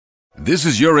This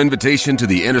is your invitation to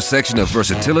the intersection of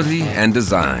versatility and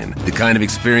design. The kind of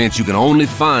experience you can only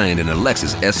find in a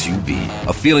Lexus SUV.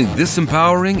 A feeling this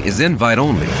empowering is invite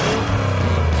only.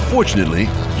 Fortunately,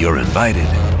 you're invited.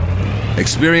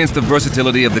 Experience the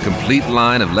versatility of the complete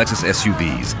line of Lexus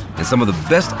SUVs and some of the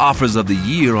best offers of the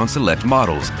year on select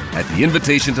models at the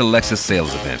Invitation to Lexus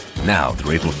sales event, now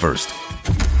through April 1st.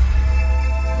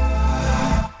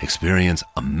 Experience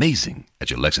amazing at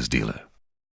your Lexus dealer.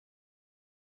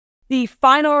 The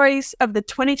final race of the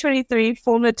 2023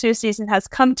 Formula 2 season has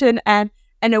come to an end,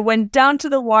 and it went down to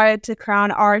the wire to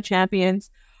crown our champions.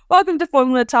 Welcome to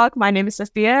Formula Talk. My name is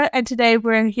Sophia, and today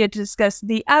we're here to discuss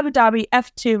the Abu Dhabi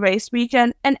F2 race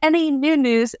weekend and any new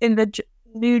news in the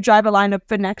new driver lineup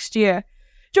for next year.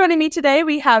 Joining me today,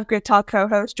 we have Grid Talk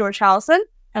co-host George Howson.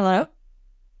 Hello.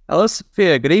 Hello,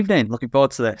 Sophia. Good evening. Looking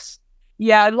forward to this.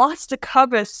 Yeah, lots to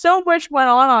cover. So much went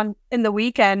on in the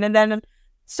weekend, and then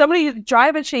so many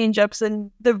driver change-ups, and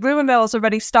the rumor mill's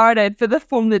already started for the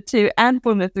Formula 2 and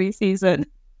Formula 3 season.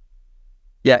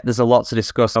 Yeah, there's a lot to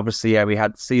discuss. Obviously, we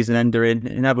had season ender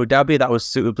in Abu Dhabi. That was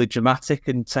suitably dramatic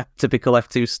and typical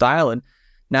F2 style. And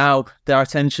now their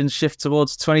attentions shift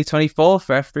towards 2024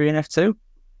 for F3 and F2.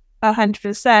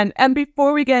 100%. And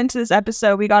before we get into this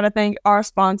episode, we got to thank our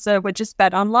sponsor, which is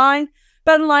BetOnline.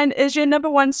 BetOnline is your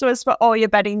number one source for all your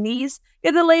betting needs.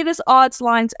 Get the latest odds,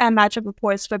 lines, and matchup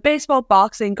reports for baseball,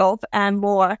 boxing, golf, and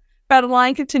more.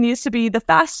 BetOnline continues to be the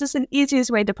fastest and easiest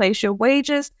way to place your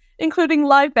wagers, including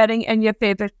live betting and your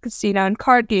favorite casino and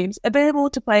card games, available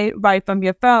to play right from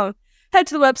your phone. Head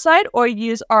to the website or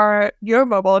use your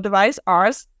mobile device,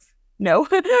 use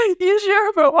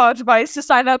your mobile device to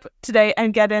sign up today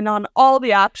and get in on all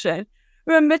the action.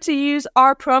 Remember to use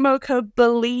our promo code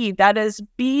BELIEVE, that is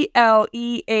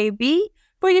BLEAV,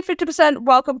 for your 50%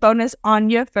 welcome bonus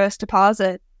on your first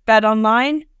deposit. Bet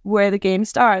online, where the game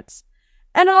starts.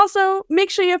 And also, make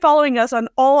sure you're following us on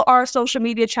all our social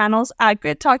media channels at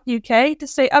Grid Talk UK to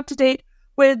stay up to date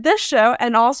with this show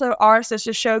and also our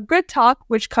sister show Grid Talk,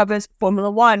 which covers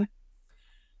Formula 1.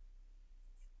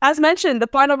 As mentioned, the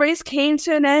final race came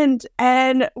to an end,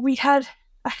 and we had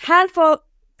a handful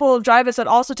of drivers that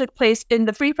also took place in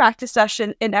the free practice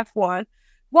session in F1.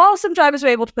 While some drivers were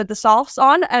able to put the softs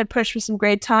on and push for some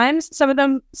great times, some of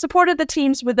them supported the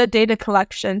teams with the data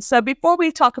collection. So before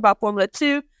we talk about Formula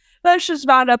 2, let's just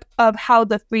round up of how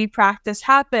the free practice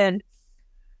happened.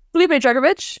 Felipe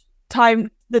Drugovich time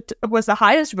that was the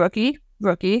highest rookie.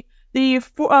 The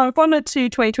Formula 2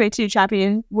 2022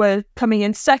 champion was coming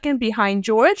in second behind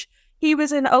George. He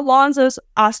was in Alonso's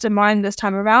Aston Martin this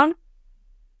time around.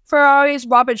 Ferrari's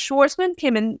Robert Schwartzman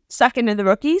came in second in the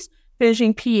rookies,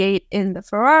 finishing P8 in the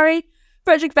Ferrari.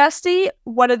 Frederick Vesti,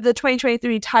 one of the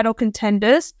 2023 title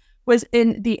contenders, was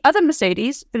in the other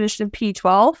Mercedes, finished in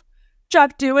P12.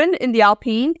 Jack Doohan in the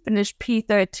Alpine finished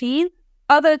P13.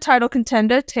 Other title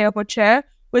contender, Théo Pourchaire,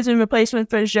 was in replacement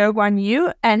for Zhou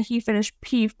Guanyu, and he finished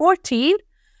P14.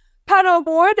 Pat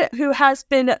O'Ward, who has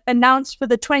been announced for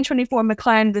the 2024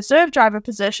 McLaren reserve driver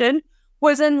position,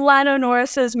 was in Lando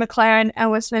Norris's McLaren and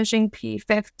was finishing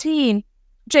P15.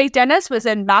 Jake Dennis was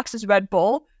in Max's Red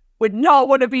Bull. Would not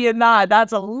want to be in that.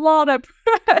 That's a lot of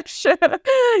pressure.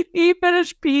 He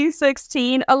finished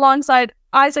P16 alongside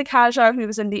Isaac Hadjar, who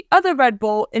was in the other Red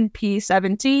Bull, in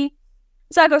P17.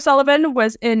 Zach O'Sullivan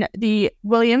was in the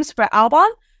Williams for Albon,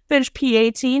 finished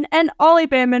P18, and Ollie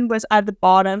Behrman was at the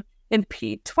bottom in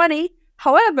P20.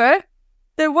 However,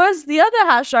 there was the other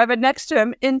Haas driver next to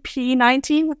him in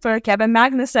P19 for Kevin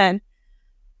Magnussen.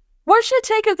 What's your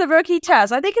take of the rookie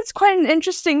test? I think it's quite an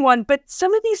interesting one, but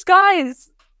some of these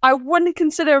guys I wouldn't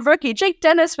consider a rookie. Jake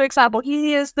Dennis, for example,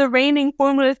 he is the reigning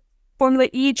Formula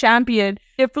E champion.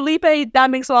 If Felipe, that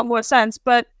makes a lot more sense,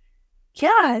 but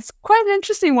yeah, it's quite an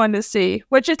interesting one to see.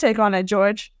 What's your take on it,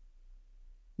 George?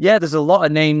 Yeah, there's a lot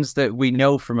of names that we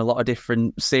know from a lot of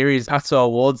different series. Pato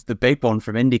O'Ward's the big one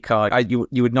from IndyCar.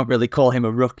 You would not really call him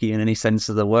a rookie in any sense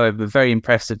of the word, but very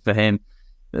impressive for him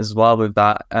as well with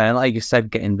that. And like you said,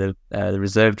 getting the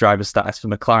reserve driver status for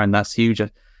McLaren, that's huge.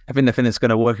 I think the thing that's going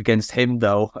to work against him,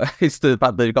 though, is the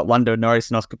fact that they've got Lando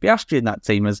Norris and Oscar Piastri in that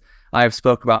team, as I have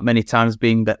spoke about many times,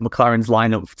 being that McLaren's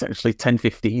lineup for potentially 10,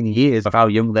 15 years of how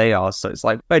young they are. So it's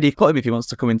like, where do you put him if he wants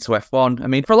to come into F1? I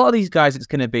mean, for a lot of these guys, it's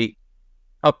going to be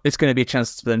a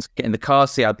chance for them to get in the car,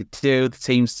 see how they do, the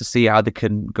teams to see how they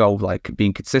can go, like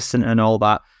being consistent and all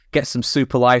that, get some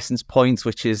super license points,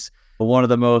 which is one of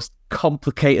the most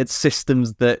complicated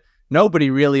systems that nobody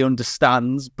really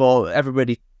understands, but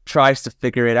everybody tries to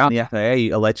figure it out. The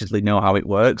FIA allegedly know how it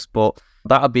works, but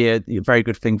that'll be a very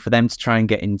good thing for them to try and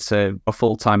get into a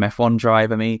full-time F1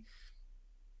 drive. I mean,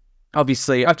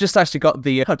 Obviously, I've just actually got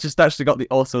the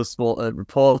Autosport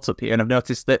report up here, and I've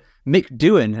noticed that Mick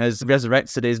Doohan has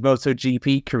resurrected his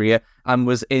MotoGP career and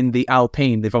was in the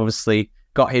Alpine. They've obviously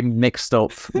got him mixed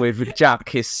up with Jack,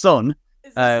 his son.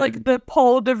 It's like the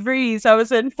Paul de Vries. I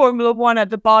was in Formula One at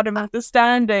the bottom of the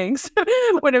standings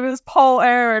when it was Paul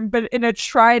Aaron, but in a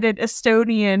trident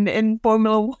Estonian in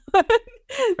Formula One.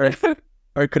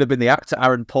 Or it could have been the actor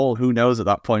Aaron Paul. Who knows at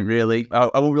that point, really? I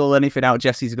won't rule anything out.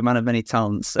 Jesse's a man of many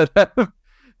talents. But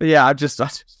yeah, I just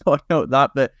thought I'd note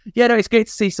that. But yeah, no, it's great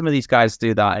to see some of these guys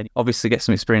do that and obviously get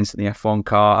some experience in the F1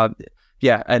 car.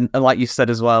 And like you said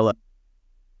as well,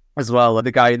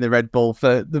 the guy in the Red Bull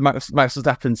for the Max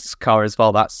Verstappen's car as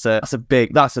well. That's a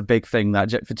big thing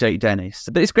that for Jake Dennis.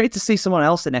 But it's great to see someone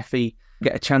else in FE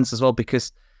get a chance as well,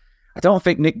 because I don't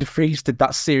think Nick de Vries did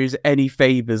that series any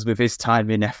favours with his time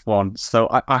in F1. So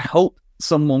I hope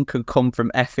someone can come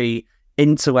from FE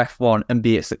into F1 and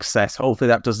be a success. Hopefully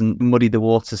that doesn't muddy the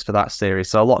waters for that series.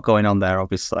 So a lot going on there,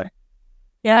 obviously.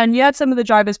 Yeah, and you had some of the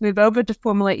drivers move over to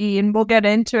Formula E, and we'll get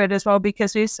into it as well,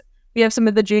 because we have some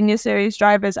of the junior series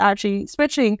drivers actually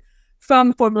switching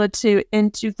from Formula 2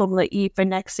 into Formula E for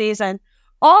next season.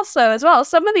 Also, as well,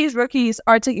 some of these rookies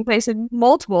are taking place in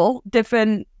multiple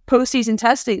different postseason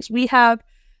testings.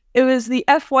 It was the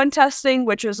F1 testing,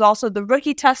 which was also the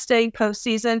rookie testing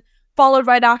postseason, followed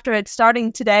right after it,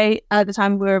 starting today at the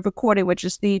time we're recording, which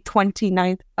is the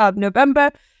 29th of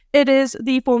November. It is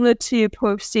the Formula 2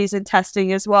 postseason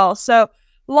testing as well. So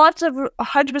lots of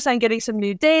 100% getting some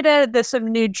new data. There's some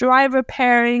new driver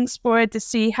pairings for it to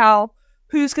see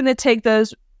who's going to take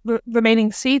those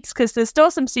remaining seats, because there's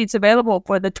still some seats available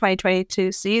for the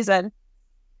 2022 season.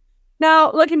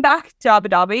 Now, looking back to Abu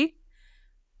Dhabi,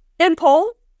 in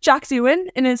pole, Jack Doohan,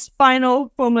 in his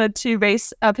final Formula 2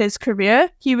 race of his career,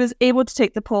 he was able to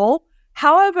take the pole.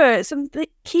 However, some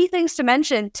key things to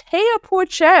mention, Teo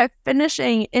Pourchaire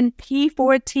finishing in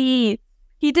P14.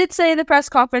 He did say in the press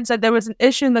conference that there was an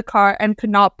issue in the car and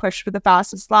could not push for the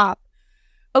fastest lap.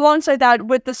 Alongside that,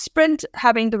 with the sprint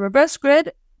having the reverse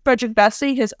grid, Frederick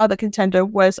Vesey, his other contender,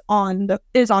 was on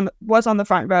the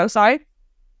front row,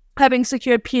 having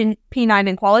secured P9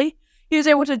 in quali. He was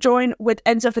able to join with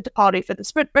Enzo Fittipaldi for the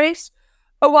sprint race.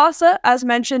 Owasa, as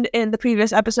mentioned in the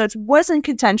previous episodes, was in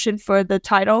contention for the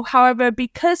title. However,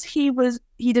 because he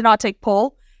did not take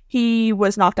pole, he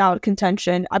was knocked out of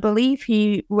contention. I believe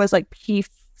he was like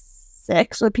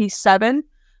P6 or P7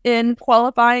 in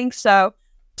qualifying, so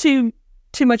too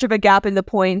much of a gap in the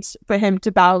points for him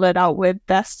to battle it out with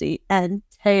Vesey and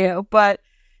Teo. But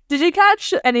did you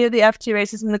catch any of the F2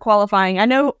 races in the qualifying? I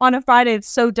know on a Friday it's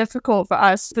so difficult for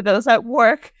us, for those at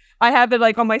work. I have it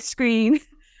like on my screen,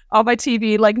 on my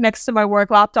TV, like next to my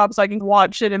work laptop, so I can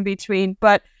watch it in between.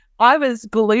 But I was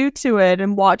glued to it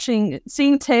and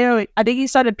seeing Teo. I think he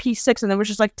started P6 and then was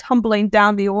just like tumbling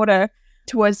down the order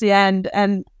towards the end,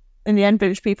 and in the end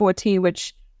finished P14,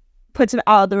 which put him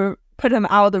out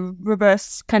of the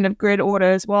reverse kind of grid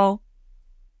order as well.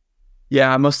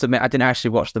 Yeah, I must admit, I didn't actually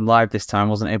watch them live this time. I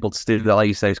wasn't able to do that. Like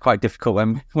you say, it's quite difficult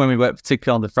when we work,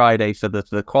 particularly on the Friday for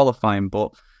the qualifying.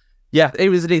 But yeah, it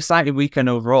was an exciting weekend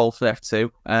overall for F2.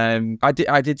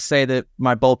 I did say that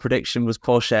my bold prediction was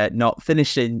Porsche not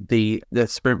finishing the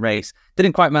sprint race.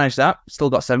 Didn't quite manage that. Still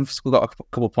got 7th. Still got a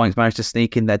couple of points. Managed to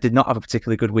sneak in there. Did not have a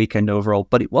particularly good weekend overall,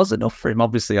 but it was enough for him,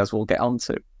 obviously, as we'll get on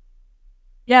to.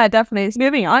 Yeah, definitely.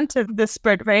 Moving on to the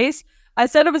sprint race, I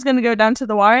said it was going to go down to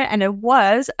the wire, and it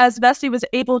was, as Vesey was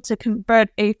able to convert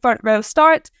a front row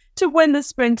start to win the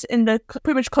sprint in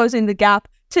pretty much closing the gap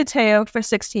to Teo for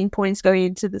 16 points going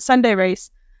into the Sunday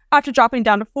race. After dropping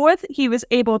down to 4th, he was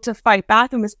able to fight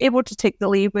back and was able to take the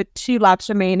lead with 2 laps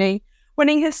remaining,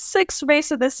 winning his 6th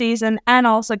race of the season and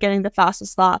also getting the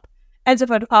fastest lap. Enzo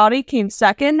Fittipaldi came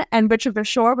 2nd, and Richard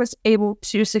Verschoor was able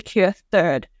to secure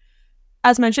 3rd.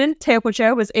 As mentioned, Teo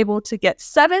Pourchaire was able to get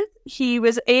 7th. He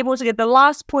was able to get the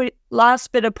last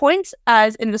bit of points,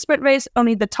 as in the sprint race,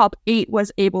 only the top 8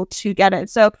 was able to get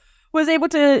it. So was able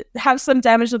to have some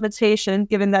damage limitation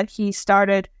given that he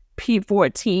started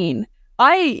P14.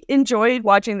 I enjoyed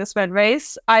watching the sprint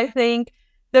race. I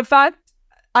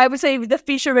would say the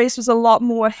feature race was a lot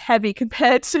more heavy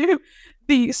compared to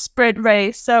the sprint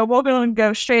race. So we're going to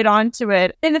go straight on to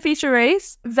it. In the feature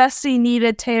race, Vesey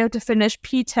needed Teo to finish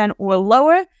P10 or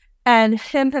lower, and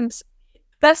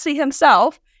Vesey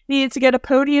himself needed to get a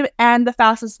podium and the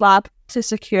fastest lap to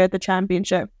secure the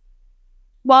championship.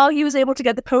 While he was able to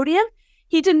get the podium,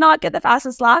 he did not get the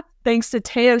fastest lap thanks to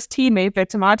Teo's teammate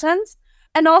Victor Martins.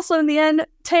 And also in the end,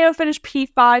 Teo finished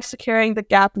P5, securing the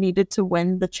gap needed to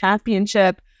win the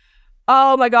championship.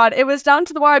 Oh my god, it was down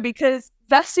to the wire because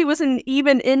Vesey wasn't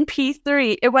even in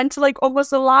P3. It went to like almost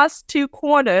the last 2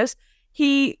 corners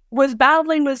He was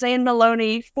battling with Zane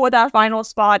Maloney for that final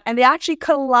spot, and they actually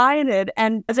collided,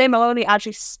 and Zane Maloney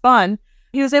actually spun.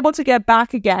 He was able to get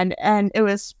back again, and it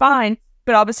was fine,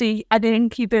 but obviously I didn't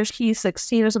keep his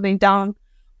P16 or something down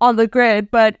on the grid,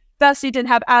 but Vesti didn't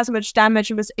have as much damage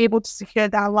and was able to secure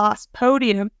that last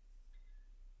podium.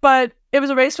 But it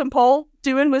was a race from pole.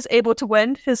 Doohan was able to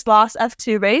win his last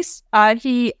F2 race.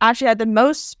 He actually had the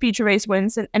most feature race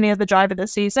wins than any other driver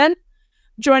this season.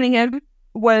 Joining him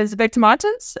was Victor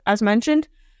Martins, as mentioned,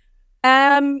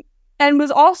 and was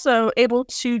also able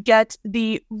to get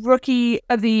the Rookie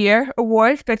of the Year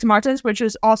award, Victor Martins, which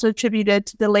was also attributed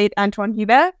to the late Antoine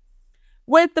Hubert.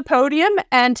 With the podium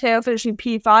and Teo finishing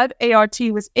P5, ART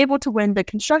was able to win the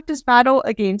Constructors' Battle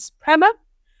against Prema.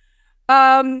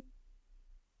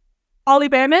 Ollie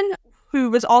Behrman, who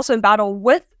was also in battle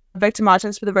with Victor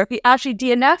Martins for the Rookie, actually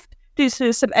DNF'd due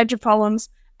to some engine problems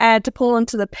and to pull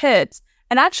into the pits,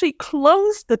 and actually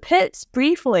closed the pits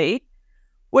briefly,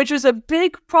 which was a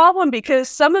big problem because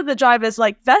some of the drivers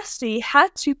like Vesti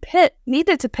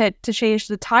needed to pit to change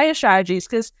the tire strategies,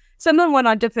 because some of them went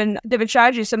on different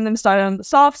strategies. Some of them started on the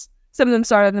softs, some of them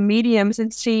started on the mediums,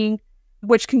 and seeing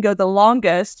which can go the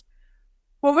longest.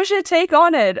 What was your take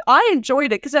on it? I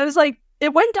enjoyed it because I was like,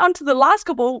 it went down to the last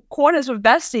couple corners with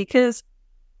Vesti because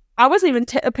I wasn't even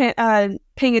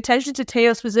paying attention to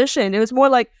Teo's position. It was more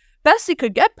like Vesti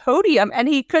could get podium and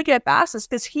he could get fastest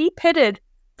because he pitted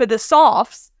for the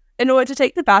softs in order to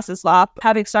take the fastest lap,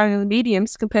 having started on the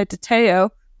mediums compared to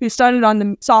Teo, who started on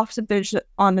the softs and finished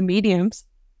on the mediums.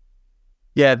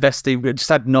 Yeah, Vesti just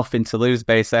had nothing to lose,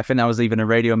 basically. I think that was even a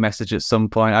radio message at some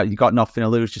point. You got nothing to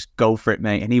lose, just go for it,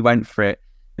 mate. And he went for it.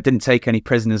 It didn't take any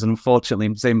prisoners. And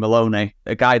unfortunately, Zane Maloney,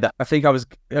 a guy that I think I was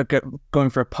going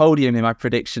for a podium in my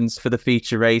predictions for the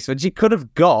feature race, which he could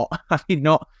have got had he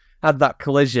not had that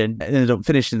collision. It ended up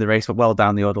finishing the race, but well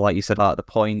down the order, like you said, at the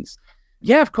points.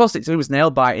 Yeah, of course, it was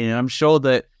nail-biting. And I'm sure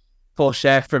that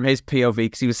Porsche, from his POV,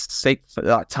 because he was sick for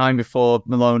that time before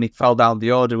Maloney fell down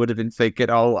the order, would have been thinking,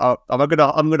 I'm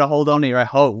gonna hold on here, I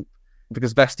hope,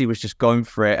 because Vesti was just going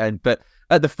for it. But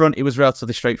at the front, it was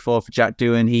relatively straightforward for Jack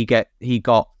Doohan. He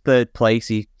got third place.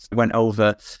 He went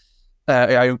over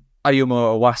Ayumu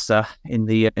Owasa in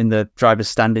the drivers'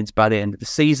 standings by the end of the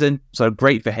season. So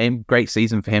great for him. Great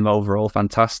season for him overall.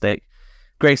 Fantastic.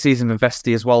 Great season for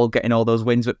Vesti as well, getting all those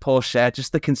wins. But Porsche,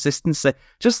 just the consistency,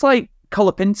 just like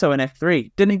Colapinto in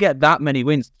F3, didn't get that many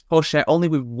wins. Porsche only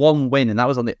with one win, and that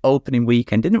was on the opening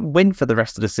weekend. Didn't win for the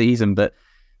rest of the season, but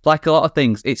like a lot of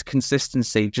things, it's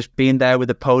consistency, just being there with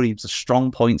the podiums, the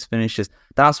strong points finishes.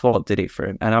 That's what did it for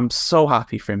him. And I'm so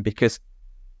happy for him because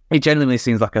he genuinely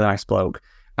seems like a nice bloke.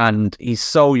 And he's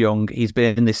so young. He's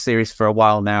been in this series for a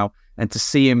while now. And to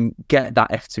see him get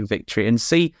that F2 victory and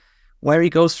see where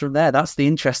he goes from there, that's the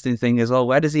interesting thing as well.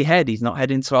 Where does he head? He's not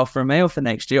heading to Alfa Romeo for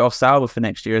next year, or Sauber for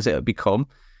next year as it'll become.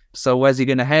 So where's he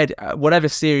going to head? Whatever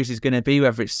series he's going to be,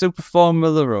 whether it's Super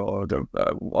Formula or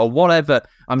whatever,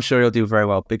 I'm sure he'll do very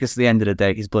well because at the end of the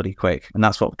day, he's bloody quick. And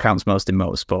that's what counts most in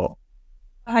motorsport.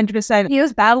 100%. He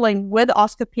was battling with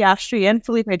Oscar Piastri and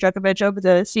Felipe Drugovich over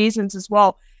the seasons as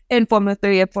well in Formula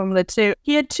 3 and Formula 2.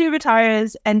 He had 2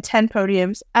 retires and 10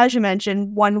 podiums. As you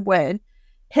mentioned, 1 win.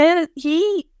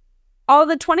 He all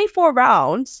the 24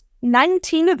 rounds,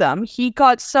 19 of them, he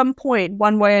got some point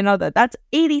one way or another. That's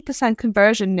 80%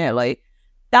 conversion nearly.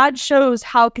 That shows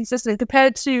how consistent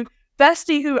compared to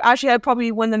Vesti, who actually had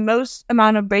probably won the most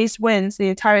amount of race wins the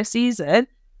entire season.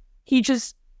 He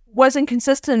just wasn't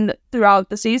consistent throughout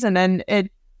the season, and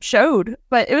it showed.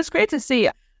 But it was great to see.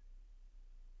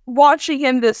 Watching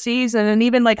him this season, and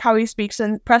even like how he speaks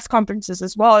in press conferences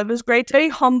as well, it was great. Very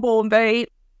humble and very...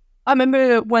 I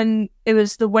remember when it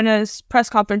was the winners' press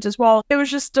conference as well, it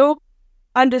was just still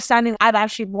understanding I've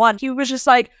actually won. He was just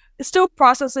like still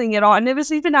processing it all, and it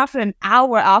was even after an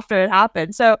hour after it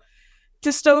happened. So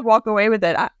to still walk away with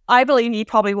it, I believe he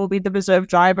probably will be the reserve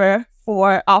driver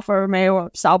for Alfa Romeo,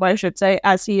 or Sauber, I should say,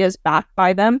 as he is backed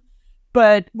by them.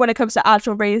 But when it comes to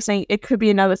actual racing, it could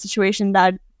be another situation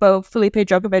that both Felipe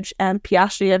Drugovich and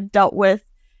Piastri have dealt with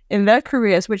in their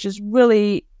careers, which is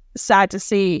really sad to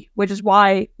see, which is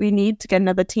why we need to get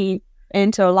another team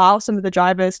in to allow some of the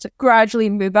drivers to gradually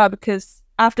move up, because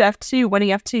after F2, winning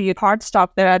F2, you'd hard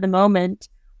stop there at the moment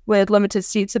with limited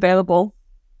seats available.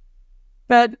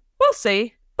 But we'll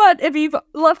see. But if you've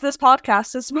loved this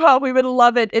podcast as well, we would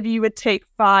love it if you would take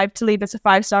 5 to leave us a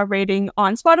 5-star rating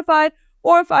on Spotify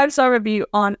or a 5-star review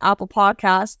on Apple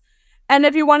Podcasts. And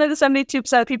if you're one of the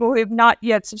 72% of people who have not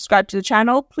yet subscribed to the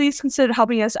channel, please consider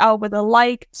helping us out with a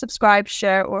like, subscribe,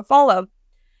 share, or follow.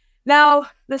 Now,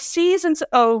 the season's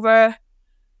over.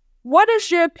 What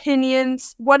is your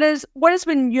opinions? What has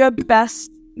been your best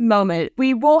moment.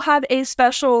 We will have a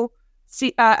special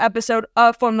episode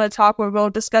of Formula Talk where we'll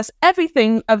discuss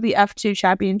everything of the F2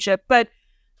 championship. But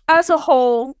as a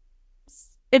whole,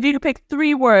 if you could pick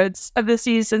 3 words of the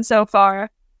season so far,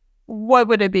 what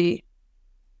would it be?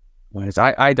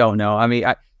 I don't know. I mean,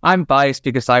 I'm biased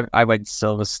because I went to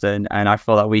Silverstone and I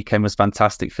thought that weekend was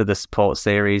fantastic for the support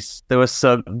series. There was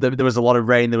a lot of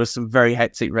rain. There was some very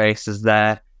hectic races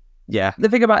there. Yeah. The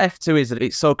thing about F2 is that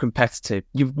it's so competitive.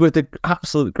 With the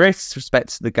absolute greatest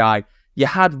respect to the guy, you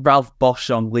had Ralph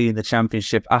Boschung leading the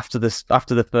championship after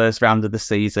the first round of the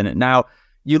season. And now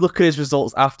you look at his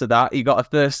results after that. He got a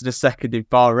first and a second in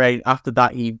Bahrain. After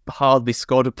that, he hardly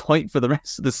scored a point for the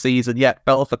rest of the season, yet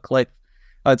fell off a cliff.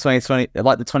 2020,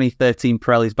 like the 2013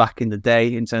 Pirellis back in the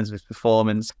day in terms of his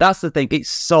performance. That's the thing. It's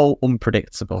so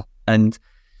unpredictable. And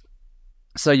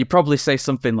so you probably say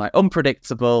something like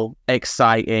unpredictable,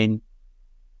 exciting.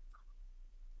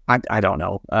 I don't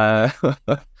know.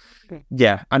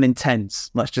 Yeah, and intense.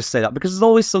 Let's just say that, because there's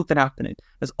always something happening.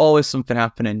 There's always something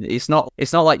happening. It's not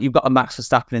like you've got a Max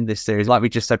Verstappen in this series. Like we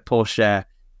just said, Porsche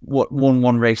won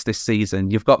one race this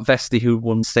season. You've got Vesti who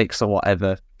won 6 or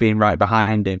whatever, being right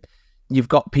behind him. You've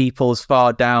got people as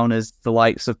far down as the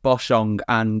likes of Boschung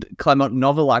and Clement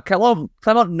Novalak. Clement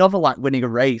Novalak winning a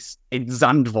race in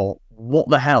Zandvoort. What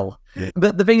the hell? Yeah.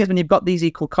 But the thing is, when you've got these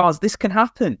equal cars, this can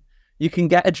happen. You can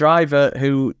get a driver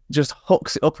who just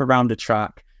hooks it up around a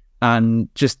track and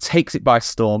just takes it by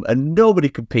storm, and nobody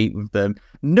compete with them.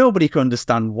 Nobody can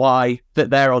understand why that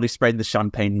they're only spraying the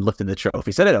champagne and lifting the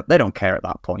trophy. So they don't care at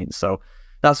that point. So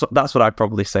that's what I'd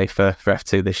probably say for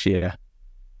F2 this year.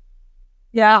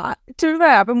 Yeah, to be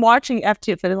fair, I've been watching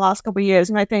F2 for the last couple of years,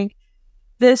 and I think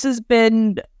this has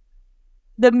been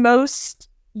the most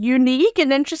unique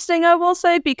and interesting, I will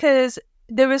say, because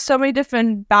there were so many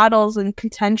different battles and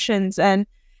contentions, and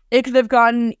it could have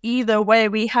gone either way.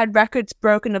 We had records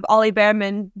broken of Ollie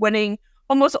Behrman winning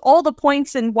almost all the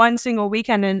points in one single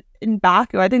weekend in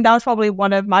Baku. I think that was probably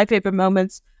one of my favorite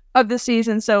moments of the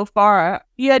season so far.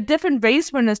 You had different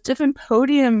race winners, different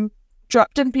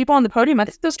people on the podium. I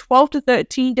think there's 12 to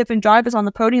 13 different drivers on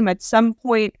the podium at some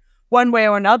point, one way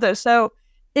or another. So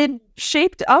it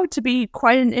shaped out to be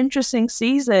quite an interesting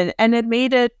season, and it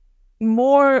made it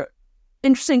more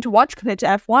interesting to watch compared to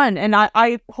F1. And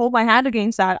I hold my hand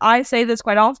against that. I say this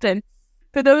quite often.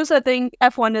 For those that think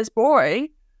F1 is boring,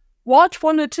 watch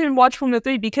Formula 2 and watch Formula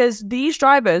 3, because these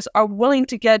drivers are willing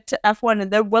to get to F1 and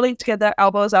they're willing to get their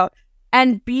elbows out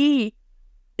and be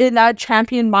in that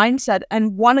champion mindset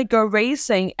and want to go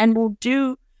racing and will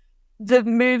do the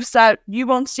moves that you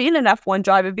won't see in an F1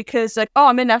 driver, because like, oh,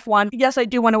 I'm in F1. Yes, I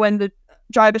do want to win the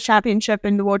Drivers' Championship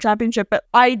and the World Championship, but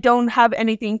I don't have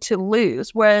anything to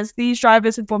lose. Whereas these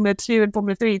drivers in Formula 2 and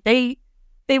Formula 3,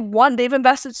 they've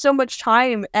invested so much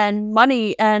time and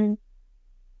money and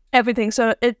everything.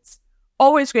 So it's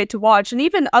always great to watch. And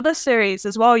even other series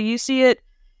as well. You see it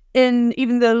in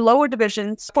even the lower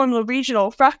divisions, Formula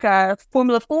Regional, FRECA,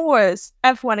 Formula 4s,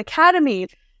 F1 Academy.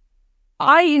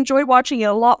 I enjoy watching it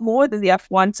a lot more than the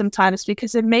F1 sometimes,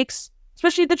 because it makes,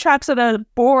 especially the tracks that are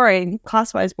boring,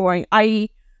 class-wise boring,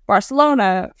 i.e.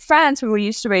 Barcelona, France, when we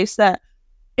used to race there,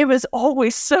 it was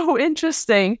always so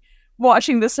interesting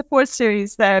watching the support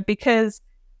series there, because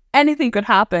anything could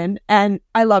happen, and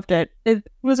I loved it. It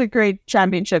was a great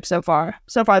championship so far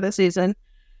this season.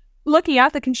 Looking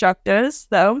at the constructors,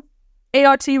 though,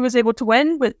 ART was able to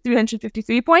win with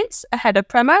 353 points, ahead of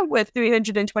Prema with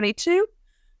 322.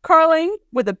 Carling,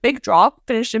 with a big drop,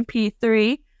 finished in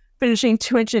P3, finishing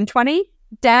 220.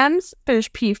 Dams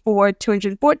finished P4,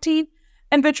 214.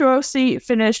 And Vittorossi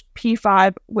finished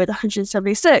P5 with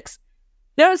 176.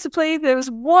 Noticeably, there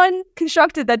was one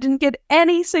constructor that didn't get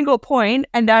any single point,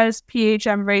 and that is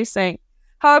PHM Racing.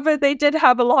 However, they did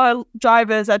have a lot of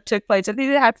drivers that took place. I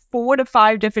think they had 4 to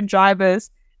 5 different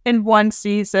drivers in one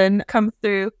season come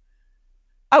through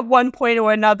at one point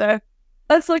or another.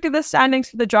 Let's look at the standings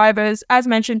for the drivers. As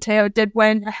mentioned, Teo did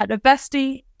win ahead of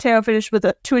Vesti. Teo finished with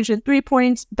 203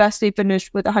 points. Vesti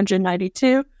finished with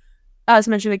 192. As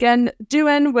mentioned again,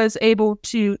 Duen was able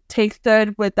to take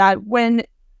third with that win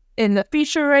in the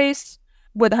feature race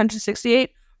with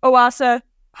 168. Oasa,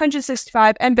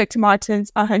 165, and Victor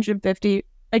Martins, 150,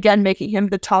 again making him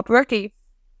the top rookie.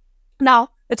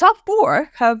 Now, the top 4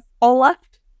 have all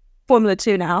left Formula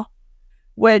 2 now,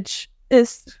 which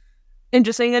is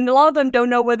interesting, and a lot of them don't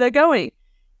know where they're going.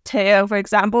 Teo, for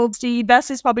example, Steve Best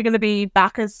is probably going to be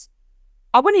back as,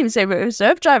 I wouldn't even say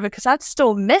reserve driver, because that's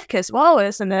still Mick as well,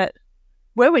 isn't it?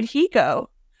 Where would he go?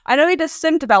 I know he does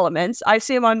sim developments. I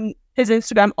see him on his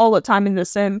Instagram all the time in the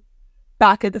sim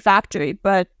back at the factory,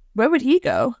 but where would he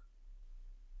go?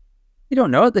 You don't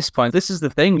know at this point. This is the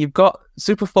thing. You've got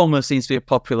Super Formula seems to be a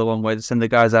popular one where they send the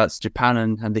guys out to Japan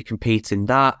and they compete in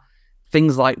that.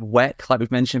 Things like WEC, like we've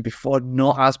mentioned before,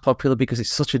 not as popular because it's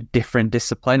such a different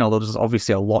discipline, although there's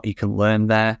obviously a lot you can learn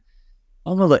there.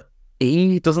 Formula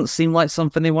E doesn't seem like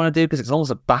something they want to do because it's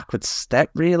almost a backward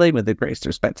step, really, with the greatest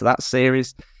respect to that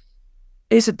series.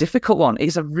 It's a difficult one.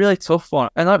 It's a really tough one.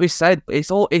 And like we said, it's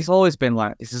always been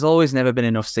like this. There's always never been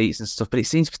enough seats and stuff, but it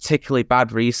seems particularly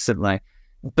bad recently.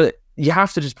 But you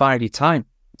have to just bide your time.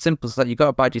 Simple as that. You got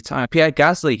to bide your time. Pierre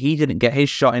Gasly, he didn't get his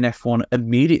shot in F1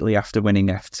 immediately after winning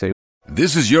F2.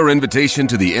 This is your invitation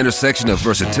to the intersection of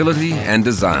versatility and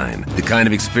design. The kind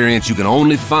of experience you can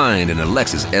only find in a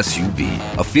Lexus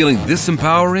SUV. A feeling this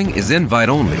empowering is invite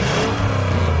only.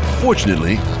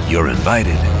 Fortunately, you're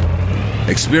invited.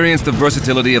 Experience the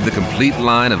versatility of the complete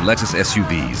line of Lexus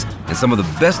SUVs and some of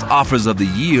the best offers of the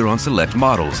year on select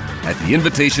models at the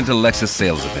Invitation to Lexus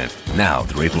sales event, now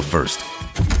through April 1st.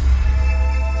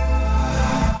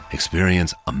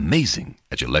 Experience amazing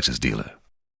at your Lexus dealer.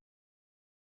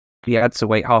 He had to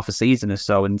wait half a season or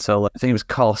so until I think it was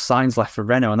Carlos Sainz left for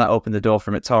Renault, and that opened the door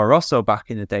for him at Toro Rosso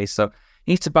back in the day. So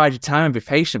you need to bide your time and be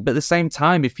patient. But at the same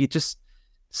time, if you just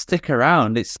stick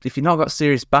around, if you've not got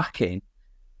serious backing,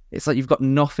 it's like you've got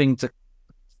nothing to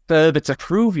further to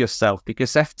prove yourself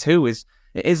because F2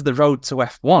 is the road to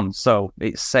F1. So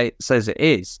it says it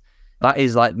is. That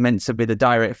is like meant to be the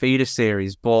direct feeder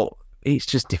series, but it's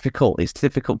just difficult. It's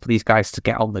difficult for these guys to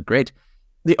get on the grid.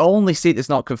 The only seat that's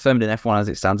not confirmed in F1 as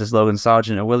it stands is Logan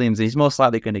Sargent at Williams. He's most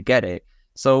likely going to get it.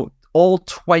 So all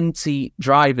 20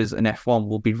 drivers in F1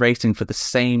 will be racing for the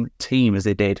same team as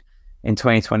they did in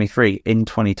 2023, in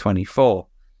 2024,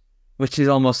 which is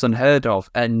almost unheard of.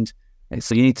 And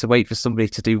so you need to wait for somebody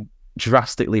to do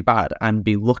drastically bad and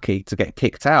be lucky to get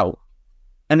kicked out.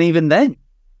 And even then, it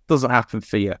doesn't happen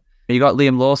for you. You got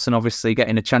Liam Lawson obviously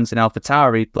getting a chance in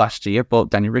AlphaTauri last year, but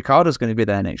Daniel Ricciardo's going to be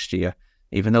there next year,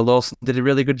 even though Lawson did a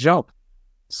really good job.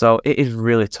 So it is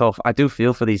really tough. I do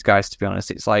feel for these guys, to be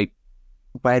honest. It's like,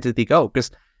 where did they go?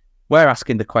 Because we're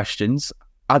asking the questions.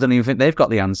 I don't even think they've got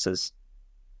the answers.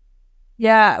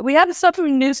 Yeah, we had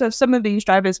some news of some of these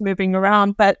drivers moving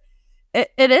around, but it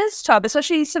is tough,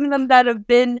 especially some of them that have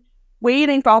been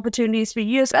waiting for opportunities for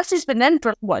years. Bessie's been in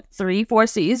for, 3-4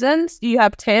 seasons? You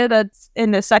have Taylor that's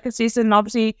in the second season, and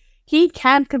obviously he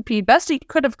can compete. Bessie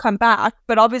could have come back,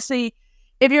 but obviously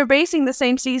if you're racing the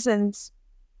same seasons,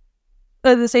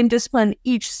 the same discipline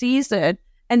each season,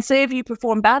 and say if you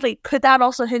perform badly, could that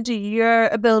also hinder your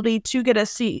ability to get a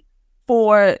seat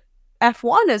for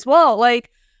F1 as well?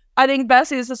 Like, I think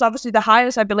Bessie is obviously the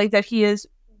highest, I believe, that he is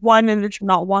stood in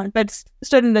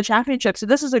the championship. So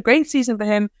this is a great season for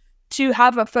him to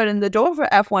have a foot in the door for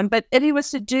F1. But if he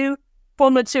was to do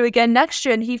Formula 2 again next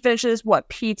year and he finishes,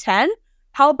 P10?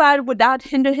 How bad would that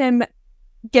hinder him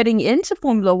getting into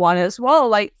Formula 1 as well?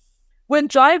 Like, with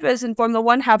drivers in Formula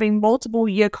 1 having multiple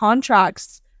year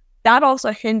contracts, that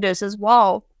also hinders as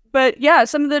well. But yeah,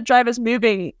 some of the drivers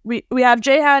moving. We have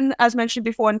Jehan, as mentioned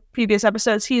before in previous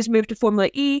episodes, he's moved to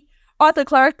Formula E. Arthur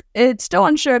Clarke, it's still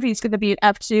unsure if he's going to be in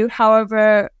F2.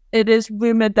 However, it is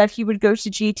rumored that he would go to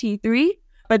GT3,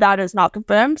 but that is not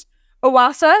confirmed.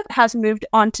 Owasa has moved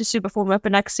on to Super Formula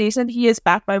for next season. He is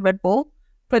backed by Red Bull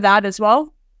for that as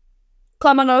well.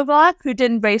 Clement Ovalak, who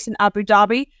didn't race in Abu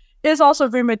Dhabi, is also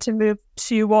rumored to move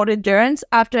to World Endurance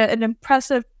after an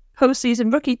impressive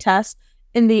postseason rookie test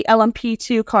in the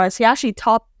LMP2 cars. He actually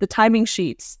topped the timing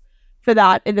sheets for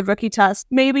that in the rookie test.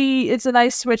 Maybe it's a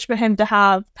nice switch for him to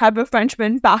have a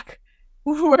Frenchman back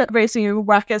racing in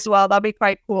WEC as well. That'd be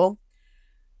quite cool.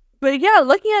 But yeah,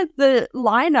 looking at the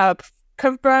lineup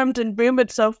confirmed and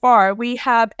rumored so far, we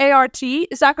have ART.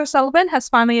 Zach O'Sullivan has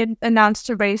finally announced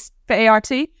to race for ART.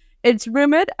 It's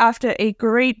rumored after a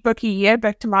great rookie year,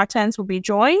 Victor Martins will be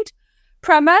joined.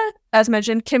 Prema, as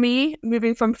mentioned, Kimi,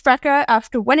 moving from FRECA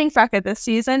after winning FRECA this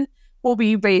season, will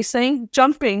be racing,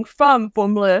 jumping from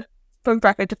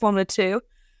FRECA to Formula 2.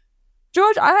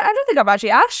 George, I don't think I've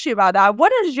actually asked you about that.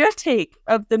 What is your take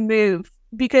of the move?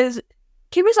 Because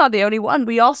Kimi's not the only one.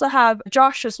 We also have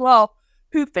Josh as well,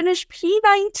 who finished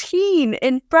P19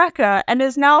 in FRECA and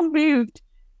has now moved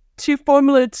to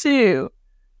Formula 2.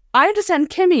 I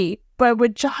understand Kimi, but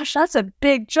with Josh, that's a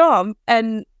big jump,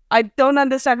 and I don't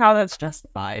understand how that's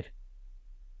justified.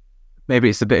 Maybe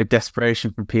it's a bit of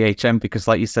desperation from PHM because,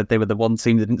 like you said, they were the one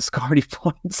team that didn't score any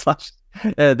points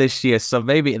this year. So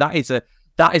maybe that is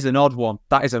an odd one.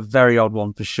 That is a very odd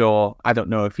one for sure. I don't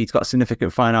know if he's got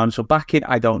significant financial backing.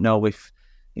 I don't know if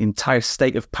the entire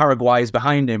state of Paraguay is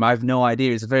behind him. I have no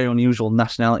idea. It's a very unusual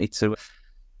nationality to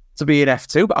to be in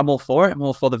F2, but I'm all for it. I'm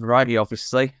all for the variety,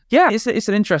 obviously. Yeah, it's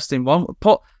an interesting one.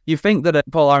 But you think that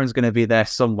Paul Aron's going to be there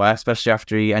somewhere, especially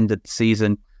after he ended the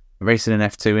season racing in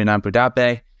F2 in Abu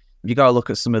Dhabi. You got to look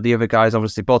at some of the other guys.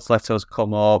 Obviously, Bortoletto's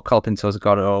come up, Colapinto's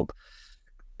got it up,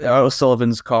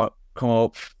 O'Sullivan's come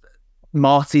up,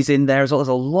 Marty's in there as well. There's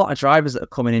a lot of drivers that are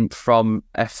coming in from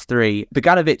F3.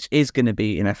 Beganovic is going to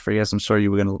be in F3, as I'm sure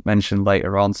you were going to mention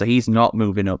later on, so he's not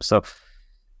moving up. So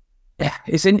yeah,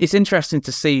 it's interesting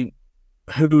to see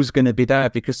who's going to be there,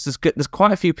 because there's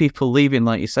quite a few people leaving,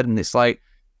 like you said, and it's like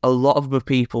a lot of the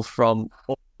people from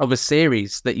other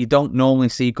series that you don't normally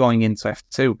see going into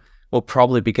F2 will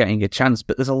probably be getting a chance,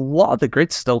 but there's a lot of the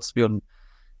grid still to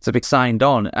be signed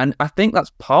on, and I think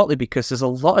that's partly because there's a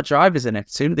lot of drivers in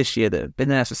F2 this year that have been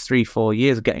there for 3-4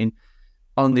 years, getting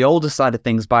on the older side of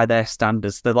things by their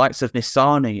standards. The likes of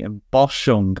Nissani and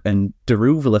Boschung and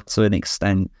Deruvala to an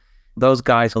extent, those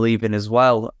guys are leaving as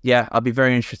well. Yeah, I'll be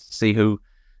very interested to see who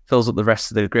fills up the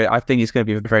rest of the grid. I think it's going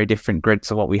to be a very different grid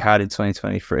to what we had in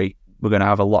 2023. We're going to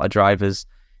have a lot of drivers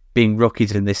being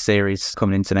rookies in this series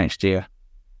coming into next year.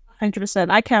 100%.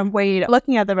 I can't wait.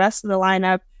 Looking at the rest of the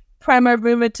lineup, Prema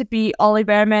rumored to be Ollie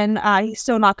Behrman. He's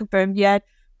still not confirmed yet.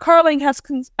 Carling has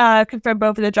confirmed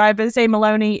both of the drivers. Zay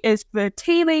Maloney is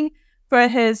retaining for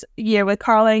his year with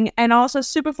Carling, and also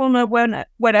Super Formula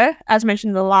winner, as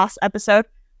mentioned in the last episode.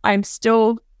 I'm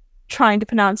still trying to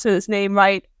pronounce his name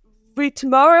right.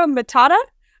 Ritomaro Matata?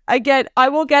 I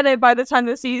will get it by the time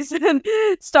the season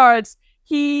starts.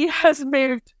 He has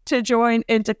moved to join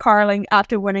into Carling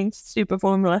after winning Super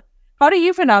Formula. How do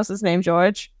you pronounce his name,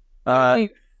 George? Ritoma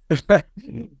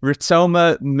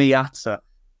Miata.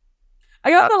 I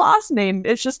got the last name.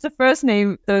 It's just the first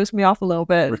name throws me off a little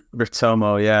bit.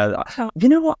 Ritomo, yeah. You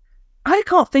know what? I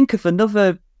can't think of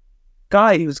another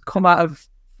guy who's come out of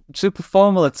Super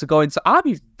Formula to go into. I'd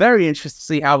be very interested to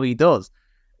see how he does.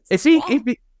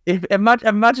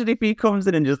 Imagine if he comes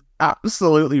in and just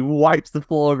absolutely wipes the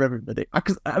floor of everybody.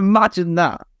 Imagine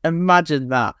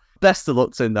that. Best of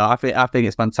luck to him, though. I think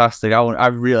it's fantastic.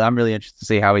 I'm really interested to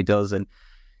see how he does. And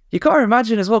you got to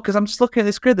imagine as well, because I'm just looking at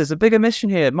this grid. There's a big omission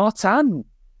here. Martin's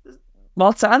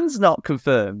not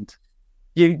confirmed.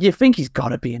 You think he's got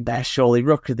to be in there, surely.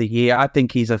 Rookie of the year. I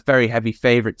think he's a very heavy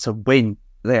favourite to win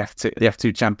the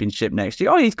F2 championship next year.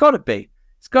 Oh, he's got to be.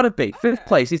 It's got to be. 5th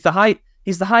place. He's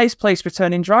the highest placed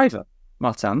returning driver,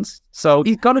 Martins. So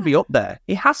he's got to be up there.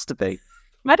 He has to be.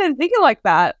 I didn't think it like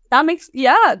that. That makes,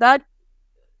 that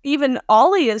even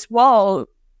Ollie as well,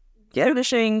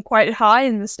 finishing quite high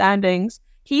in the standings.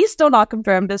 He's still not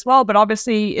confirmed as well, but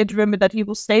obviously it's rumored that he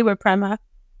will stay with Prema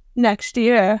next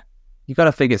year. You got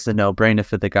to think it's a no-brainer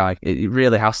for the guy. It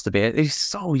really has to be. He's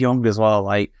so young as well.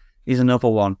 Like, he's another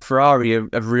one. Ferrari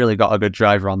have really got a good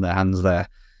driver on their hands there.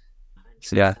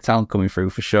 So yeah, talent coming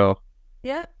through for sure.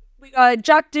 Yeah, we got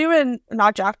Jack Crawford.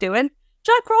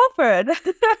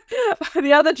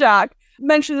 The other Jack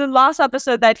mentioned in the last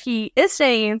episode that he is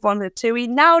staying in Formula 2. We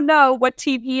now know what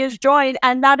team he has joined,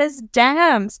 and that is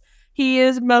Dams. He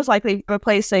is most likely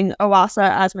replacing Owasa,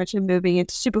 as mentioned, moving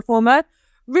into Super Formula.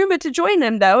 Rumored to join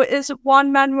him, though, is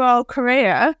Juan Manuel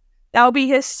Correa. That will be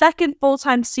his second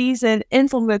full-time season in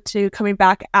Formula 2, coming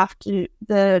back after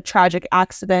the tragic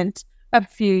accident a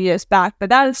few years back, but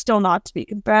that is still not to be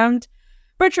confirmed.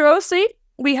 Bergerossi,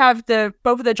 we have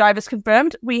both of the drivers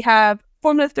confirmed. We have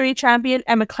Formula 3 champion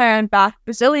and McLaren-backed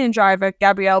Brazilian driver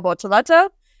Gabriel Bortoletto,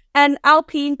 and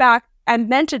Alpine backed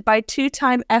and mentored by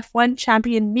 2-time F1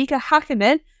 champion Mika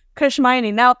Hakkinen,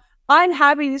 Kushmani. Now, I'm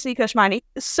happy to see Kushmani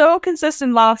so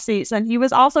consistent last season. He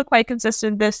was also quite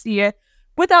consistent this year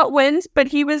without wins, but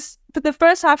he was, for the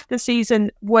first half of the season,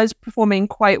 was performing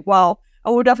quite well.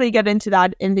 And we'll definitely get into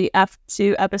that in the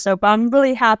F2 episode, but I'm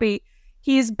really happy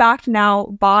he's backed now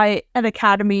by an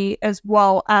academy as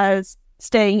well as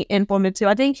staying in Formula 2.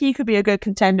 I think he could be a good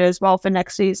contender as well for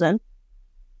next season.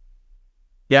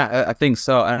 Yeah, I think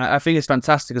so. And I think it's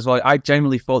fantastic as well. I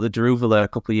genuinely thought that Deruvala a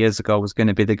couple of years ago was going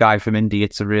to be the guy from India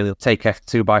to really take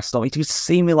F2 by storm. It just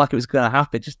seemed like it was going to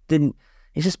happen. It just didn't.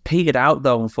 It just petered out,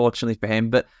 though, unfortunately for him.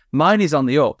 But mine is on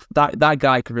the up. That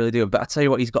guy could really do it. But I tell you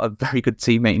what, he's got a very good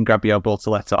teammate in Gabriel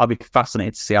Bortoletto. I'll be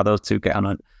fascinated to see how those two get on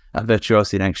at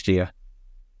Virtuosi next year.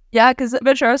 Yeah, because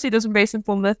Virtuosi doesn't race in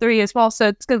Formula 3 as well, so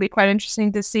it's going to be quite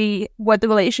interesting to see what the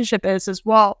relationship is as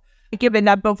well, given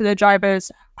that both of the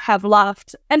drivers have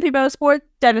left. NP Motorsport,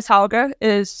 Dennis Hauger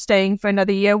is staying for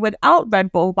another year without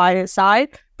Red Bull by his side.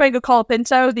 Franco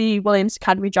Colapinto, the Williams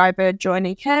Academy driver,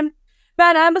 joining him.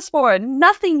 Van Amersfoort,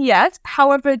 nothing yet.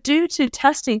 However, due to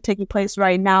testing taking place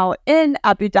right now in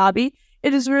Abu Dhabi,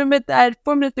 it is rumored that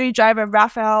Formula 3 driver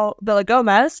Rafael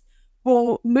Villagomez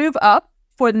will move up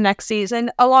for the next season,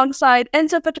 alongside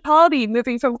Enzo Fittipaldi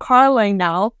moving from Carling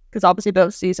now, because obviously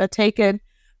both seats are taken.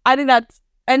 I think that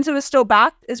Enzo is still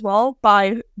backed as well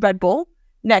by Red Bull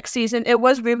next season. It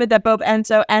was rumored that both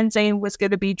Enzo and Zane was going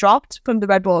to be dropped from the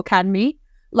Red Bull Academy,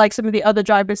 like some of the other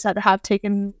drivers that have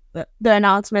taken the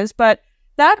announcements. But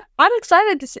that I'm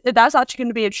excited to see that's actually going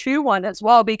to be a true one as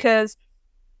well, because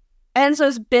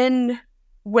Enzo's been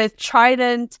with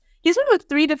Trident. He's been with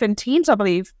 3 different teams, I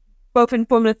believe, both in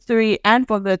Formula 3 and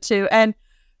Formula 2. And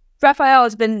Raphael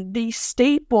has been the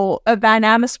staple of Van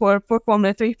Amersfoort for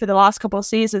Formula 3 for the last couple of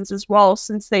seasons as well,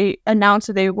 since they announced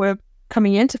that they were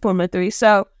coming into Formula 3.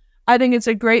 So I think it's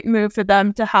a great move for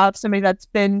them to have somebody that's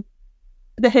been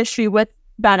the history with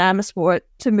Van Amersfoort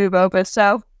to move over.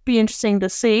 So be interesting to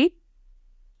see.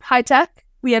 High Tech,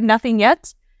 we have nothing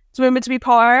yet. It's rumored to be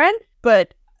Paul Aaron,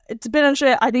 but it's a bit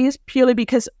unsure. I think it's purely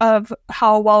because of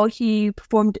how well he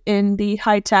performed in the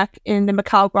High Tech in the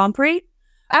Macau Grand Prix.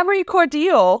 Emery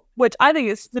Cordial, which I think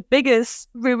is the biggest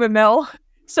rumor mill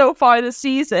so far this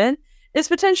season, is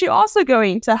potentially also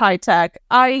going to High Tech.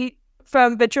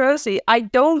 From Virtuosi, I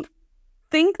don't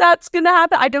think that's going to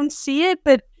happen. I don't see it,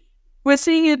 but we're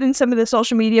seeing it in some of the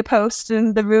social media posts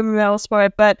and the rumor mills for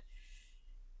it. But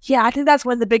yeah, I think that's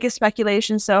one of the biggest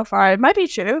speculations so far. It might be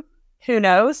true. Who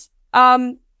knows?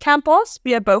 Campos,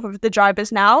 we have both of the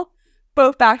drivers now,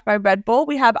 both backed by Red Bull.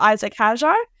 We have Isaac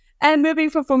Hajar, and moving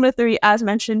from Formula 3, as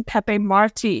mentioned, Pepe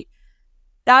Marti.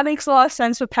 That makes a lot of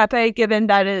sense for Pepe, given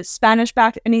that it is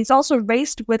Spanish-backed, and he's also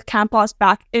raced with Campos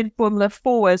back in Formula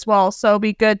 4 as well, so it'll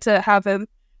be good to have him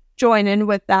join in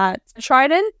with that.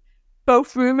 Trident,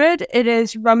 both rumored, it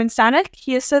is Roman Stanek.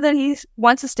 He has said that he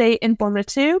wants to stay in Formula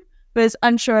 2, but is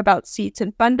unsure about seats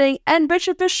and funding, and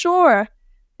Richard Bashore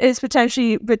is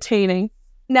potentially retaining.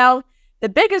 Now, the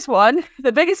biggest one,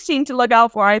 the biggest team to look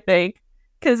out for, I think,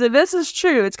 because if this is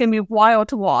true, it's going to be wild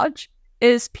to watch,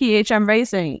 is PHM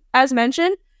Racing. As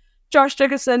mentioned, Josh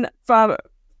Dickerson from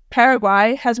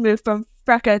Paraguay has moved from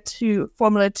FRECA to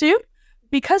Formula 2.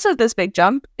 Because of this big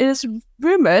jump, it is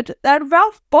rumored that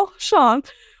Ralph Boschon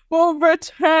will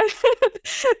return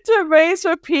to race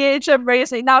for PHM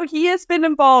Racing. Now, he has been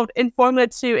involved in Formula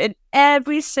 2 in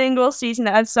every single season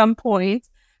at some point.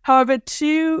 However,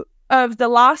 2 of the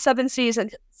last 7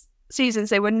 seasons,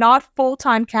 they were not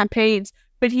full-time campaigns,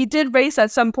 but he did race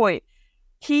at some point.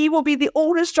 He will be the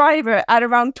oldest driver at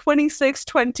around 26,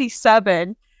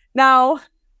 27. Now,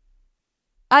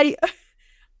 I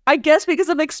guess because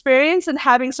of experience and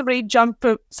having somebody jump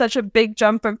for such a big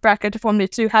jump from FRECA to Formula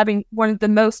 2, having one of the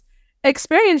most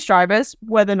experienced drivers,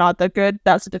 whether or not they're good,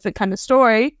 that's a different kind of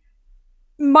story,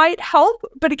 might help.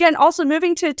 But again, also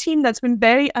moving to a team that's been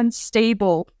very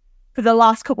unstable for the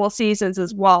last couple of seasons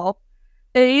as well.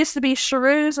 It used to be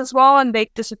Charouz as well, and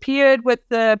they disappeared with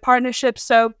the partnership.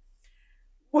 So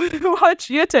what's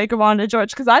your take on it,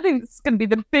 George? Because I think it's going to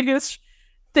be the biggest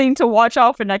thing to watch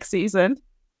out for next season.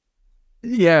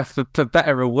 Yeah, for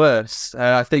better or worse.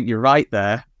 I think you're right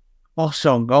there.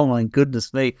 Boschon, oh my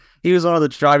goodness me. He was one of the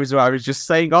drivers where I was just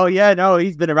saying, oh yeah, no,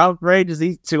 he's been around for ages.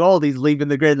 He's too old. He's leaving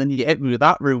the grid. And then you hit me with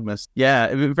that rumours. Yeah,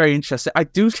 it was very interesting. I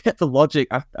do get the logic.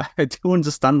 I do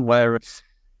understand where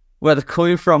they're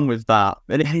coming from with that.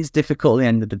 And it is difficult at the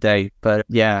end of the day. But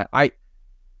yeah,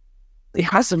 he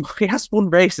has won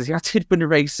races. He did win a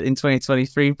race in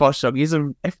 2023. Boschon, he's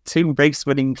an F2 race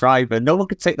winning driver. No one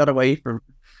could take that away from him.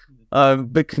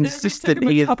 But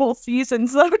consistently, a couple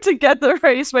seasons though to get the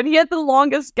race when he had the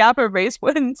longest gap of race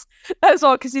wins as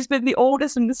well, because he's been the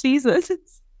oldest in the season.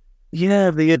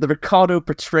 Yeah, the Riccardo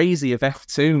Patrese of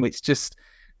F2. It's just,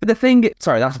 but the thing.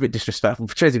 Sorry, that's a bit disrespectful.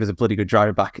 Patrese was a bloody good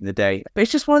driver back in the day, but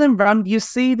it's just one of them you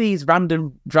see these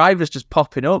random drivers just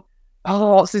popping up.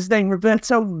 Oh, what's his name?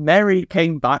 Roberto Merri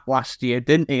came back last year,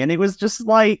 didn't he? And it was just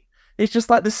like, it's just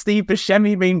like the Steve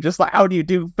Buscemi meme, just like, how do you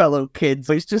do, fellow kids?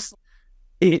 So it's just.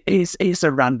 It's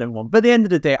a random one. But at the end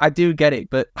of the day, I do get it.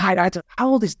 But I don't, how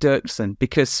old is Dirksen?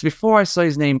 Because before I saw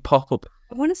his name pop up,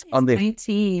 I want to say he's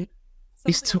 19.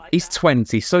 He's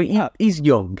 20. So he's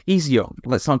young. He's young.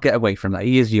 Let's not get away from that.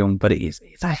 He is young, but it's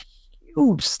a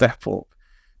huge step up.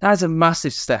 That is a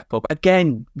massive step up.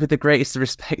 Again, with the greatest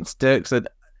respect to Dirksen,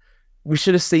 we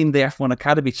should have seen the F1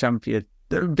 Academy champion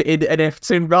in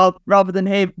F2 rather than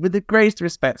him. With the greatest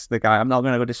respect to the guy, I'm not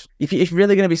going to go. If you're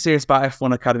really going to be serious about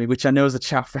F1 Academy, which I know is a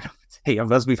chat for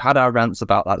as we've had our rants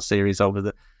about that series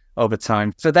over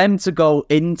time, for them to go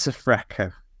into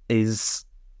FRECA is,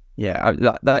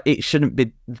 that it shouldn't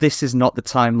be. This is not the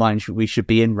timeline we should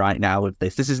be in right now with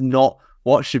this. This is not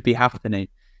what should be happening.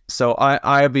 So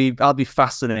I'll be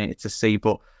fascinated to see.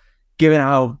 But given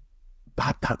how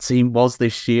bad that team was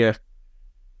this year,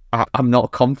 I'm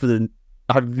not confident.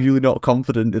 I'm really not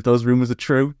confident if those rumours are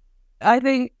true. I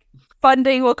think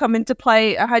funding will come into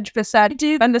play 100%. I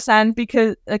do understand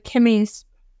because Kimi's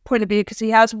point of view, because he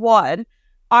has won.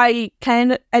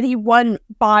 And he won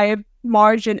by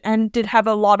margin and did have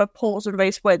a lot of poles and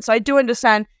race wins. So I do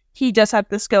understand he does have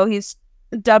the skill. He's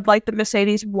dubbed like the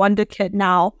Mercedes Wonder Kid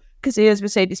now because he is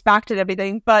Mercedes backed and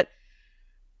everything. But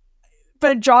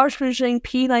Josh finishing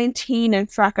P19 and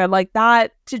Frecker like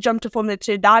that to jump to Formula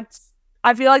 2,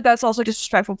 I feel like that's also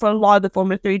disrespectful for a lot of the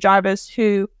Formula 3 drivers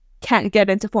who can't get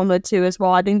into Formula 2 as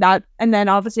well. I think that, and then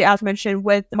obviously as mentioned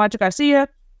with Marta Garcia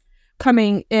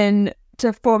coming in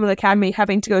to Formula Academy,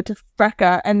 having to go to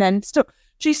Frecker, and then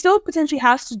she still potentially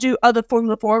has to do other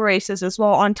Formula 4 races as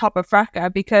well on top of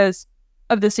Frecker because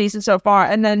of the season so far,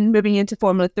 and then moving into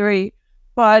Formula 3.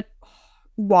 But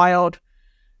wild.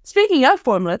 Speaking of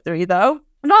Formula 3 though,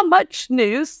 not much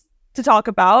news to talk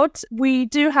about. We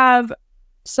do have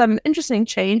some interesting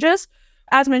changes.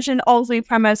 As mentioned, all 3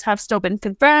 premies have still been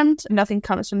confirmed. Nothing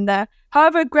comes from there.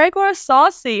 However, Gregor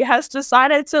Saucy has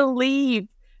decided to leave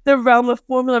the realm of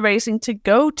Formula racing to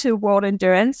go to World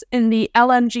Endurance in the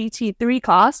LMGT3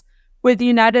 class with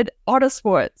United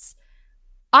Autosports.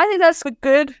 I think that's a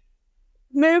good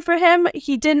move for him.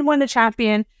 He didn't win the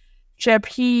championship.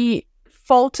 He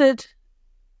faltered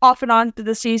off and on through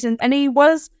the season, and he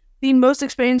was the most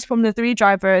experienced Formula 3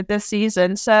 driver this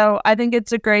season. So I think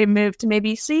it's a great move to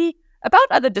maybe see about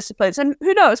other disciplines. And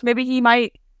who knows, maybe he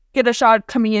might get a shot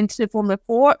coming into Formula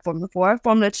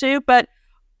 2. But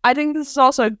I think this is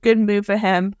also a good move for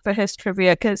him, for his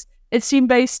career, because it seemed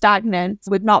very stagnant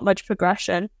with not much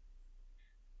progression.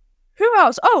 Who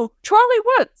else? Oh,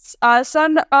 Charlie Woods,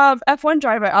 son of F1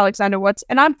 driver Alexander Woods,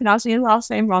 and I'm pronouncing his last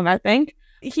name wrong, I think.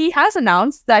 He has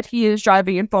announced that he is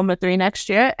driving in Formula 3 next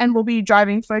year and will be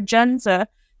driving for Genza.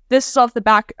 This is off the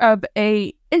back of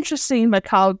a interesting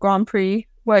Macau Grand Prix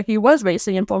where he was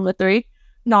racing in Formula 3,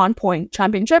 non-point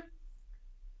championship.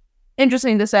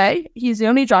 Interesting to say, he's the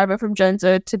only driver from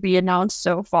Genza to be announced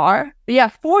so far. But yeah,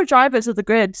 4 drivers of the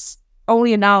grids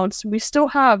only announced. We still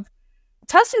have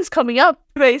testings coming up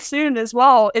very soon as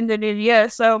well in the new year,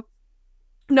 so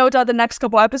no doubt the next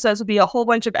couple episodes will be a whole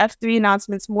bunch of F3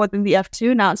 announcements more than the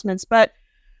F2 announcements. But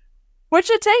what's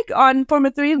your take on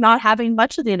Formula 3 not having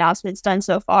much of the announcements done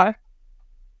so far?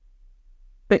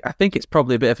 I think it's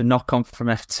probably a bit of a knock-on from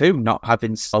F2 not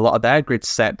having a lot of their grids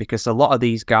set, because a lot of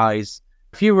these guys,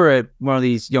 if you were one of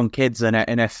these young kids in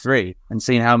F3 and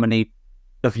seeing how many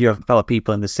of your fellow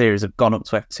people in the series have gone up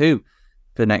to F2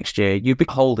 for next year, you'd be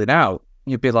holding out.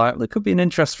 You'd be like, there could be an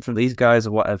interest from these guys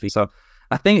or whatever. So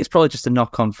I think it's probably just a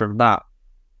knock-on from that.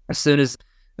 As soon as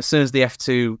the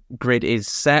F2 grid is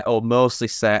set or mostly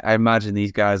set, I imagine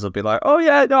these guys will be like, oh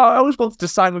yeah, no, I always wanted to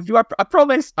sign with you. I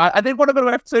promise. I didn't want to go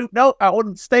to F2. No, I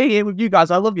wouldn't stay here with you guys.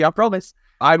 I love you. I promise.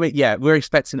 I mean, yeah, we're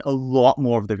expecting a lot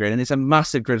more of the grid, and it's a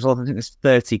massive grid. I think there's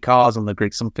 30 cars on the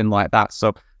grid, something like that.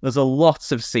 So there's a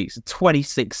lot of seats,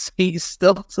 26 seats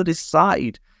still to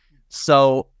decide.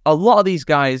 So a lot of these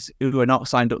guys who are not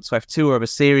signed up to F2 or of a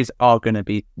series are going to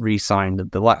be re-signed.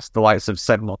 The likes of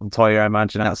Seb Montoya, I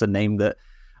imagine that's a name that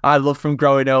I love from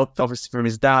growing up, obviously from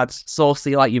his dad.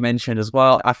 Saucy, like you mentioned as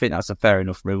well. I think that's a fair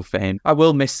enough move for him. I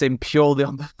will miss him purely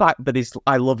on the fact that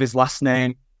I love his last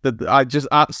name. I just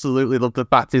absolutely love the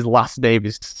fact his last name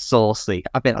is Saucy.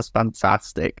 I think that's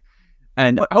fantastic.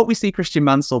 And I hope we see Christian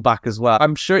Mansell back as well.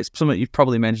 I'm sure it's something you've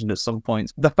probably mentioned at some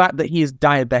point. The fact that he is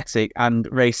diabetic and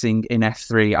racing in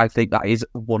F3, I think that is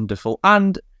wonderful.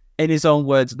 And in his own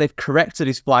words, they've corrected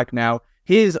his flag now.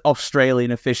 He is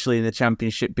Australian officially in the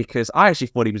championship, because I actually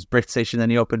thought he was British, and then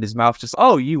he opened his mouth just,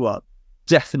 oh, you are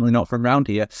definitely not from around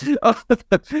here.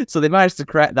 So they managed to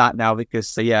correct that now,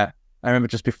 because, yeah, I remember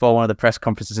just before one of the press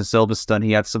conferences in Silverstone,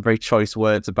 he had some very choice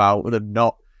words about them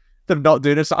not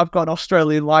doing it. So I've got an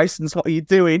Australian license. What are you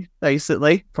doing?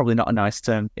 Basically, probably not a nice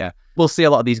term. Yeah, we'll see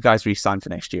a lot of these guys re-sign for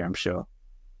next year, I'm sure.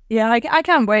 Yeah, I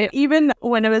can't wait. Even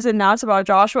when it was announced about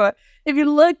Joshua, if you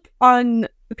look on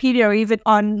Wikipedia or even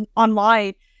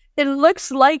online, it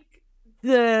looks like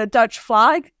the Dutch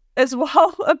flag as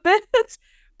well. A bit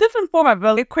different format,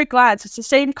 but a quick glance, it's the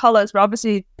same colors, but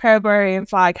obviously Paraguayan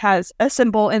flag has a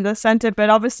symbol in the center. But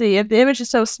obviously, if the image is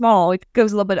so small, it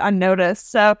goes a little bit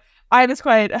unnoticed. So it's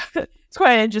quite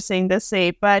interesting to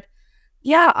see. But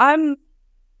yeah,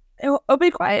 it'll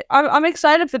be quiet. I'm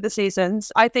excited for the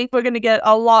seasons. I think we're going to get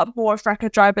a lot more FRECA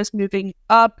drivers moving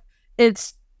up.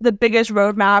 It's the biggest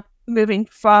roadmap moving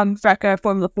from FRECA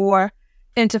Formula 4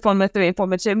 into Formula 3 and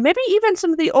Formula 2. Maybe even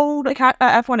some of the old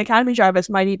F1 Academy drivers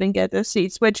might even get their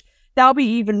seats, which that'll be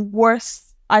even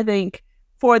worse, I think,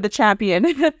 for the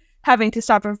champion having to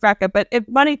start from FRECA. But if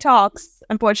money talks,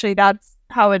 unfortunately, that's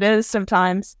how it is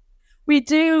sometimes. We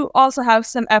do also have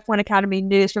some F1 Academy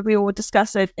news, but we will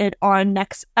discuss it in our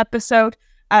next episode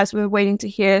as we're waiting to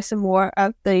hear some more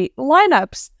of the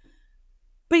lineups.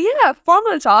 But yeah,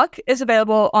 Formula Talk is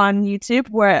available on YouTube,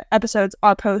 where episodes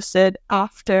are posted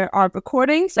after our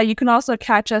recordings. You can also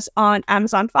catch us on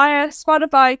Amazon Fire,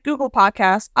 Spotify, Google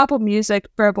Podcasts, Apple Music,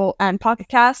 Verbal, and Pocket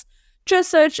Cast.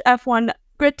 Just search F1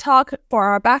 Grid Talk for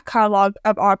our back catalog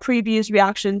of our previews,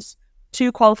 reactions to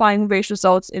qualifying race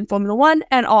results in Formula 1,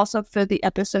 and also for the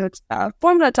episodes of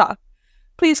Formula Talk.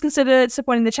 Please consider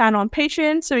supporting the channel on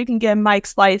Patreon so we can get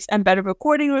mics, lights, and better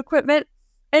recording equipment.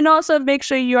 And also make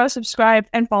sure you are subscribed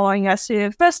and following us so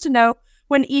you're first to know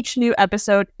when each new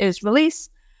episode is released.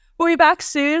 We'll be back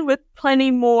soon with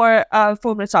plenty more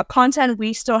Formula Talk content.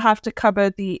 We still have to cover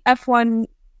the F1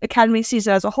 Academy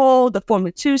season as a whole, the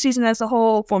Formula 2 season as a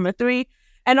whole, Formula 3.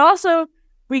 And also,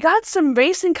 we got some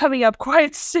racing coming up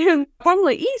quite soon.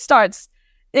 Formula E starts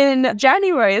in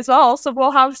January as well, so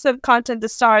we'll have some content to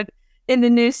start in the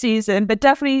new season. But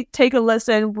definitely take a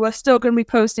listen. We're still going to be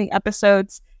posting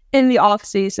episodes in the off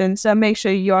season, so make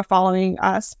sure you are following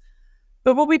us.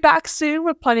 But we'll be back soon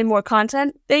with plenty more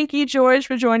content. Thank you, George,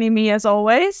 for joining me as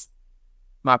always.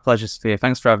 My pleasure, Sophia.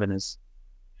 Thanks for having us.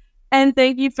 And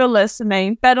thank you for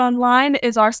listening. BetOnline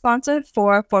is our sponsor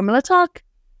for Formula Talk.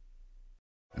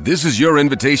 This is your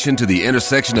invitation to the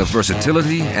intersection of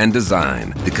versatility and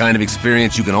design. The kind of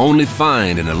experience you can only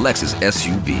find in a Lexus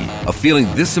SUV. A feeling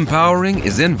this empowering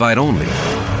is invite only.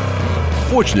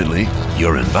 Fortunately,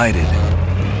 you're invited.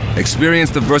 Experience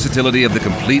the versatility of the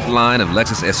complete line of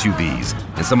Lexus SUVs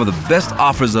and some of the best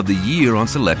offers of the year on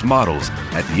select models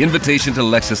at the Invitation to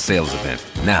Lexus sales event,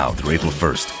 now through April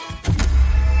 1st.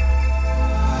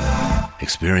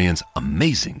 Experience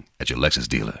amazing at your Lexus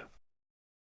dealer.